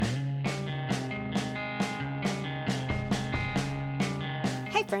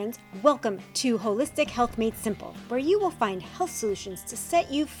Hi friends, welcome to Holistic Health Made Simple, where you will find health solutions to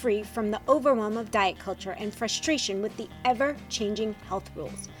set you free from the overwhelm of diet culture and frustration with the ever-changing health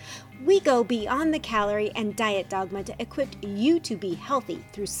rules. We go beyond the calorie and diet dogma to equip you to be healthy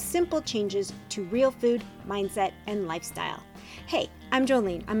through simple changes to real food, mindset, and lifestyle. Hey, I'm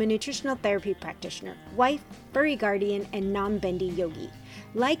Jolene. I'm a nutritional therapy practitioner, wife, furry guardian, and non-bendy yogi.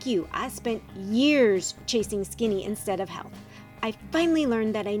 Like you, I spent years chasing skinny instead of health. I finally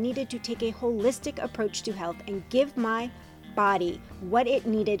learned that I needed to take a holistic approach to health and give my body what it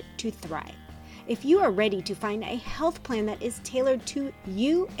needed to thrive. If you are ready to find a health plan that is tailored to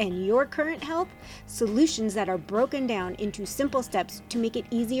you and your current health, solutions that are broken down into simple steps to make it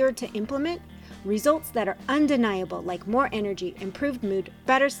easier to implement, results that are undeniable like more energy, improved mood,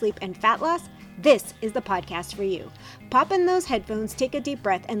 better sleep, and fat loss, this is the podcast for you. Pop in those headphones, take a deep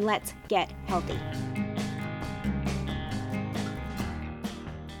breath, and let's get healthy.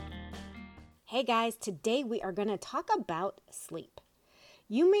 Hey guys, today we are going to talk about sleep.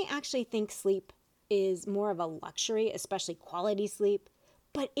 You may actually think sleep is more of a luxury, especially quality sleep,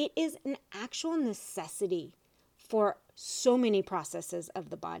 but it is an actual necessity for so many processes of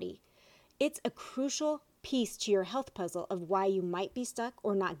the body. It's a crucial piece to your health puzzle of why you might be stuck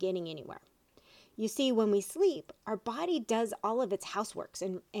or not getting anywhere. You see, when we sleep, our body does all of its houseworks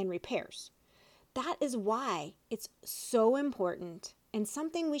and repairs. That is why it's so important and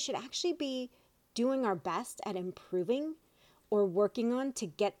something we should actually be doing our best at improving or working on to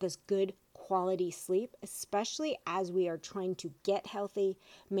get this good quality sleep, especially as we are trying to get healthy,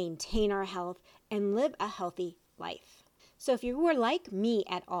 maintain our health, and live a healthy life. So if you were like me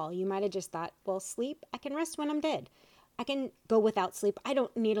at all, you might have just thought, well, sleep, I can rest when I'm dead. I can go without sleep. I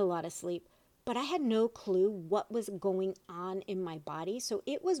don't need a lot of sleep. But I had no clue what was going on in my body. So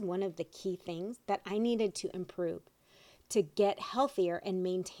it was one of the key things that I needed to improve to get healthier and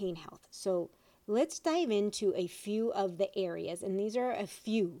maintain health. So let's dive into a few of the areas. And these are a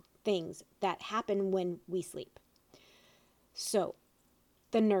few things that happen when we sleep. So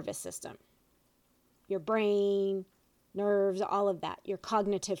the nervous system, your brain, nerves, all of that, your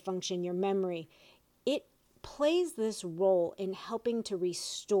cognitive function, your memory, it plays this role in helping to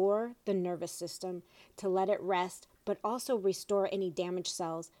restore the nervous system, to let it rest, but also restore any damaged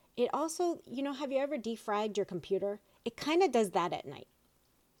cells. It also, have you ever defragged your computer? It kind of does that at night,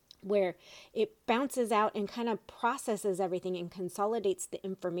 where it bounces out and kind of processes everything and consolidates the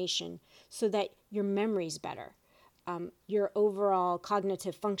information so that your memory's better. Your overall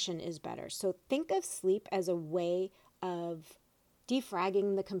cognitive function is better. So think of sleep as a way of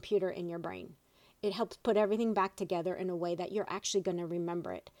defragging the computer in your brain. It helps put everything back together in a way that you're actually going to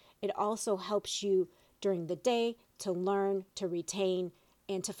remember it. It also helps you during the day to learn, to retain,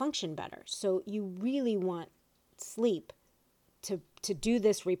 and to function better. So you really want sleep to do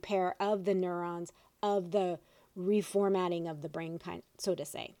this repair of the neurons, of the reformatting of the brain, so to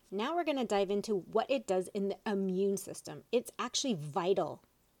say. Now we're going to dive into what it does in the immune system. It's actually vital.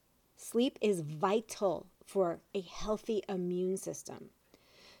 Sleep is vital for a healthy immune system.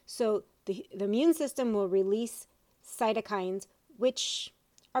 So the immune system will release cytokines, which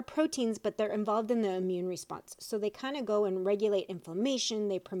are proteins, but they're involved in the immune response. So they kind of go and regulate inflammation,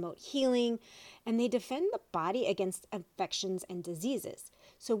 they promote healing, and they defend the body against infections and diseases.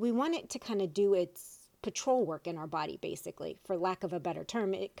 So we want it to kind of do its patrol work in our body, basically, for lack of a better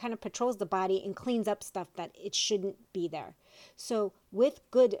term. It kind of patrols the body and cleans up stuff that it shouldn't be there. So with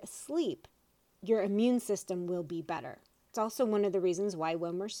good sleep, your immune system will be better. It's also one of the reasons why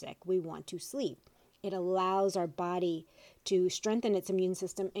when we're sick, we want to sleep. It allows our body to strengthen its immune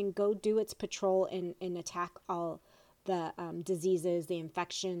system and go do its patrol and attack all the diseases, the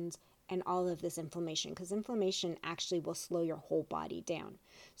infections, and all of this inflammation. Because inflammation actually will slow your whole body down.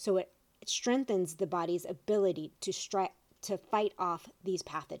 So it strengthens the body's ability to fight off these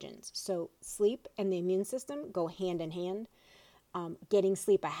pathogens. So sleep and the immune system go hand in hand. Getting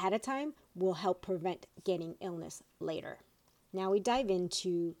sleep ahead of time will help prevent getting illness later. Now we dive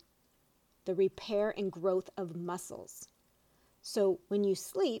into the repair and growth of muscles. So when you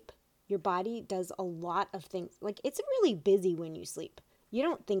sleep, your body does a lot of things. Like, it's really busy when you sleep. You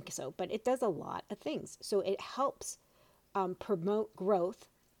don't think so, but it does a lot of things. So it helps promote growth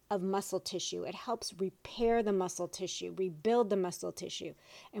of muscle tissue. It helps repair the muscle tissue, rebuild the muscle tissue.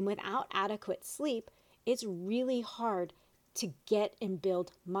 And without adequate sleep, it's really hard to get and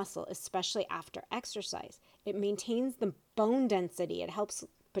build muscle, especially after exercise. It maintains the bone density. It helps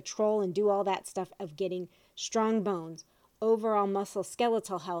patrol and do all that stuff of getting strong bones, overall muscle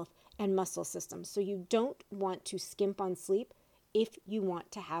skeletal health, and muscle system. So you don't want to skimp on sleep if you want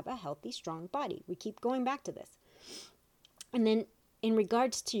to have a healthy, strong body. We keep going back to this. And then In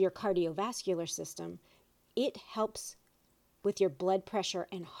regards to your cardiovascular system, it helps with your blood pressure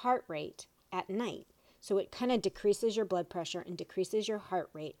and heart rate at night. So it kind of decreases your blood pressure and decreases your heart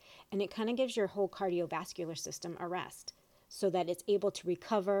rate, and it kind of gives your whole cardiovascular system a rest so that it's able to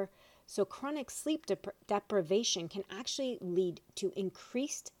recover. So chronic sleep deprivation can actually lead to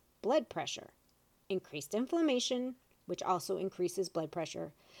increased blood pressure, increased inflammation, which also increases blood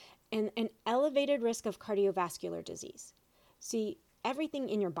pressure, and an elevated risk of cardiovascular disease. See, everything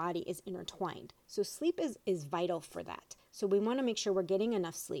in your body is intertwined. So sleep is vital for that. So we want to make sure we're getting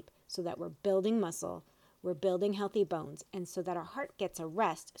enough sleep so that we're building muscle, we're building healthy bones, and so that our heart gets a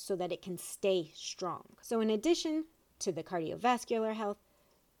rest so that it can stay strong. So in addition to the cardiovascular health,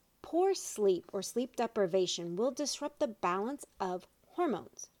 poor sleep or sleep deprivation will disrupt the balance of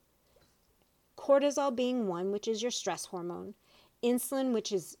hormones. Cortisol being one, which is your stress hormone, insulin,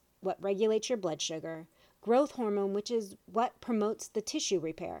 which is what regulates your blood sugar, growth hormone, which is what promotes the tissue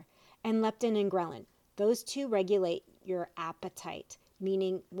repair, and leptin and ghrelin. Those two regulate your appetite,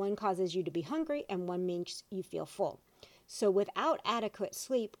 meaning one causes you to be hungry and one makes you feel full. So without adequate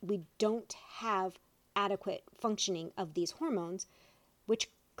sleep, we don't have adequate functioning of these hormones, which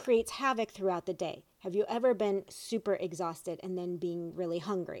creates havoc throughout the day. Have you ever been super exhausted and then being really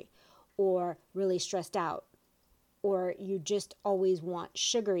hungry or really stressed out? Or you just always want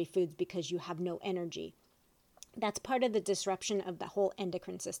sugary foods because you have no energy? That's part of the disruption of the whole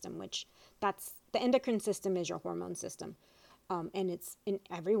endocrine system, the endocrine system is your hormone system. And it's in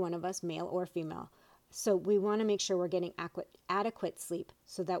every one of us, male or female. So we want to make sure we're getting adequate sleep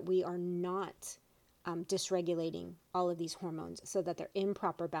so that we are not dysregulating all of these hormones, so that they're in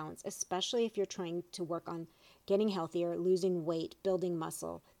proper balance, especially if you're trying to work on getting healthier, losing weight, building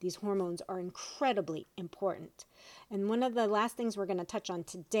muscle. These hormones are incredibly important. And one of the last things we're going to touch on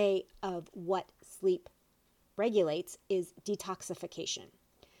today of what sleep regulates is detoxification.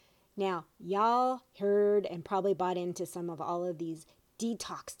 Now, y'all heard and probably bought into some of all of these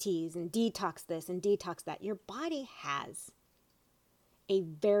detox teas and detox this and detox that. Your body has a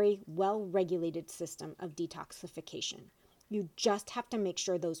very well-regulated system of detoxification. You just have to make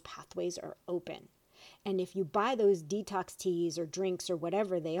sure those pathways are open. And if you buy those detox teas or drinks or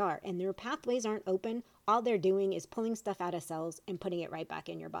whatever they are, and their pathways aren't open, all they're doing is pulling stuff out of cells and putting it right back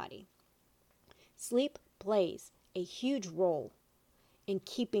in your body. Sleep plays a huge role in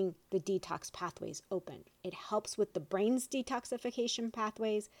keeping the detox pathways open. It helps with the brain's detoxification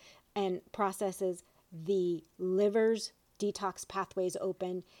pathways and processes, the liver's detox pathways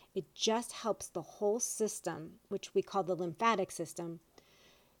open. It just helps the whole system, which we call the lymphatic system,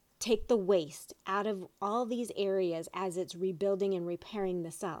 take the waste out of all these areas as it's rebuilding and repairing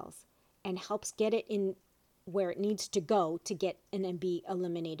the cells, and helps get it in where it needs to go to get and be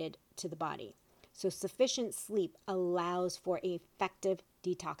eliminated to the body. So sufficient sleep allows for an effective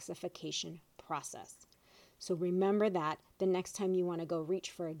detoxification process. So remember that the next time you want to go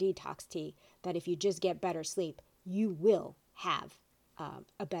reach for a detox tea, that if you just get better sleep, you will have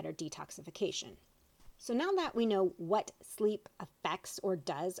a better detoxification. So now that we know what sleep affects or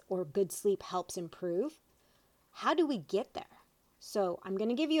does, or good sleep helps improve, how do we get there? So I'm going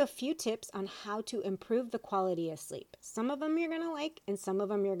to give you a few tips on how to improve the quality of sleep. Some of them you're going to like, and some of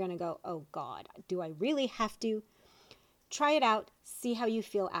them you're going to go, oh God, do I really have to? Try it out, see how you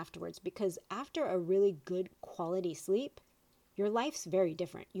feel afterwards, because after a really good quality sleep, your life's very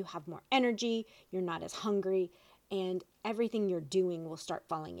different. You have more energy, you're not as hungry, and everything you're doing will start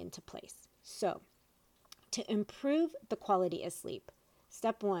falling into place. So to improve the quality of sleep,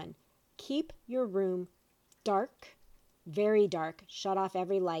 step 1, keep your room dark, very dark, shut off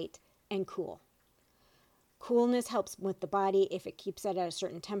every light, and cool. Coolness helps with the body. If it keeps it at a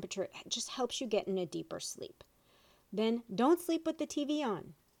certain temperature, it just helps you get in a deeper sleep. Then don't sleep with the TV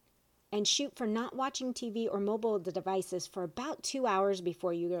on, and shoot for not watching TV or mobile devices for about 2 hours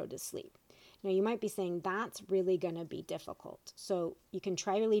before you go to sleep. Now you might be saying that's really going to be difficult. So you can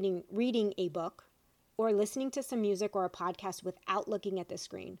try reading a book, or listening to some music or a podcast without looking at the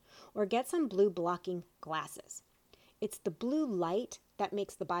screen, or get some blue blocking glasses. It's the blue light that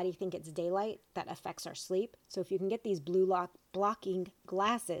makes the body think it's daylight that affects our sleep. So if you can get these blue blocking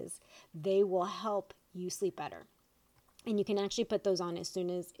glasses, they will help you sleep better. And you can actually put those on as soon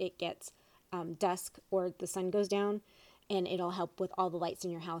as it gets dusk or the sun goes down, and it'll help with all the lights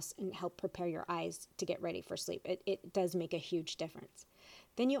in your house and help prepare your eyes to get ready for sleep. It does make a huge difference.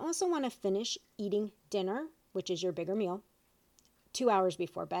 Then you also want to finish eating dinner, which is your bigger meal, 2 hours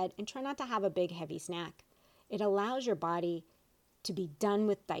before bed, and try not to have a big heavy snack. It allows your body to be done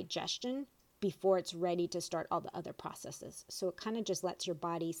with digestion before it's ready to start all the other processes. So it kind of just lets your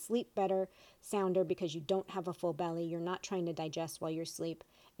body sleep better, sounder, because you don't have a full belly. You're not trying to digest while you're asleep,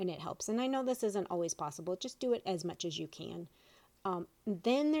 and it helps. And I know this isn't always possible. Just do it as much as you can.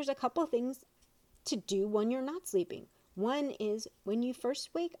 Then there's a couple things to do when you're not sleeping. One is when you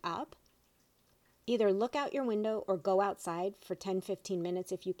first wake up, either look out your window or go outside for 10-15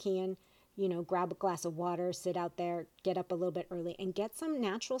 minutes if you can. Grab a glass of water, sit out there, get up a little bit early, and get some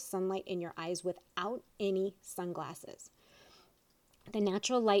natural sunlight in your eyes without any sunglasses. The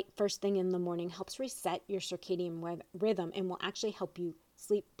natural light first thing in the morning helps reset your circadian rhythm and will actually help you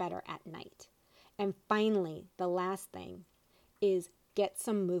sleep better at night. And finally, the last thing is get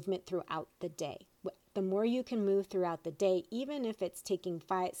some movement throughout the day. The more you can move throughout the day, even if it's taking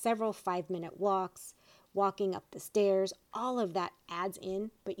several 5-minute walks, walking up the stairs, all of that adds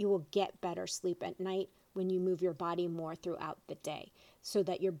in, but you will get better sleep at night when you move your body more throughout the day so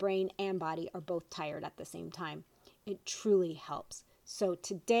that your brain and body are both tired at the same time. It truly helps. So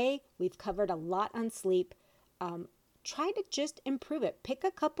today we've covered a lot on sleep. Try to just improve it. Pick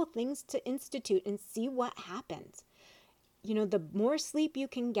a couple things to institute and see what happens. The more sleep you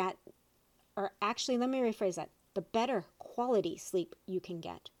can get, or actually, let me rephrase that, the better quality sleep you can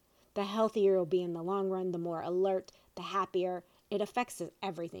get. The healthier you'll be in the long run, the more alert, the happier. It affects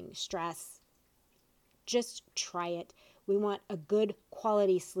everything, stress. Just try it. We want a good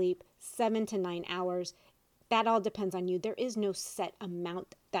quality sleep, 7 to 9 hours. That all depends on you. There is no set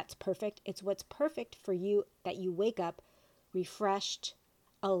amount that's perfect. It's what's perfect for you, that you wake up refreshed,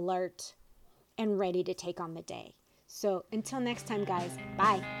 alert, and ready to take on the day. So until next time, guys,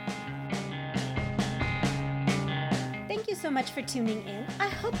 bye. Thank you so much for tuning in. I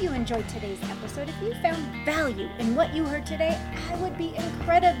hope you enjoyed today's episode. If you found value in what you heard today, I would be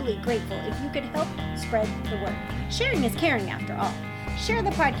incredibly grateful if you could help spread the word. Sharing is caring, after all. Share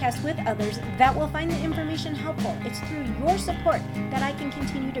the podcast with others that will find the information helpful. It's through your support that I can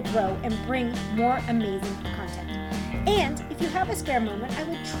continue to grow and bring more amazing content. And if you have a spare moment, I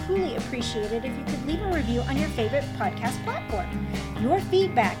would truly appreciate it if you could leave a review on your favorite podcast platform. Your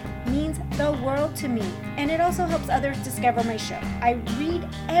feedback means the world to me, and it also helps others discover my show. I read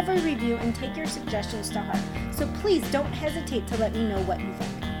every review and take your suggestions to heart, so please don't hesitate to let me know what you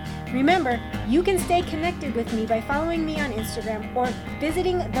think. Remember, you can stay connected with me by following me on Instagram or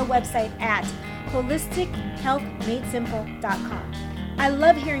visiting the website at holistichealthmadesimple.com. I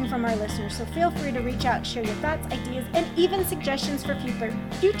love hearing from our listeners, so feel free to reach out, share your thoughts, ideas, and even suggestions for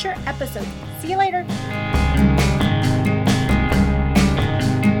future episodes. See you later.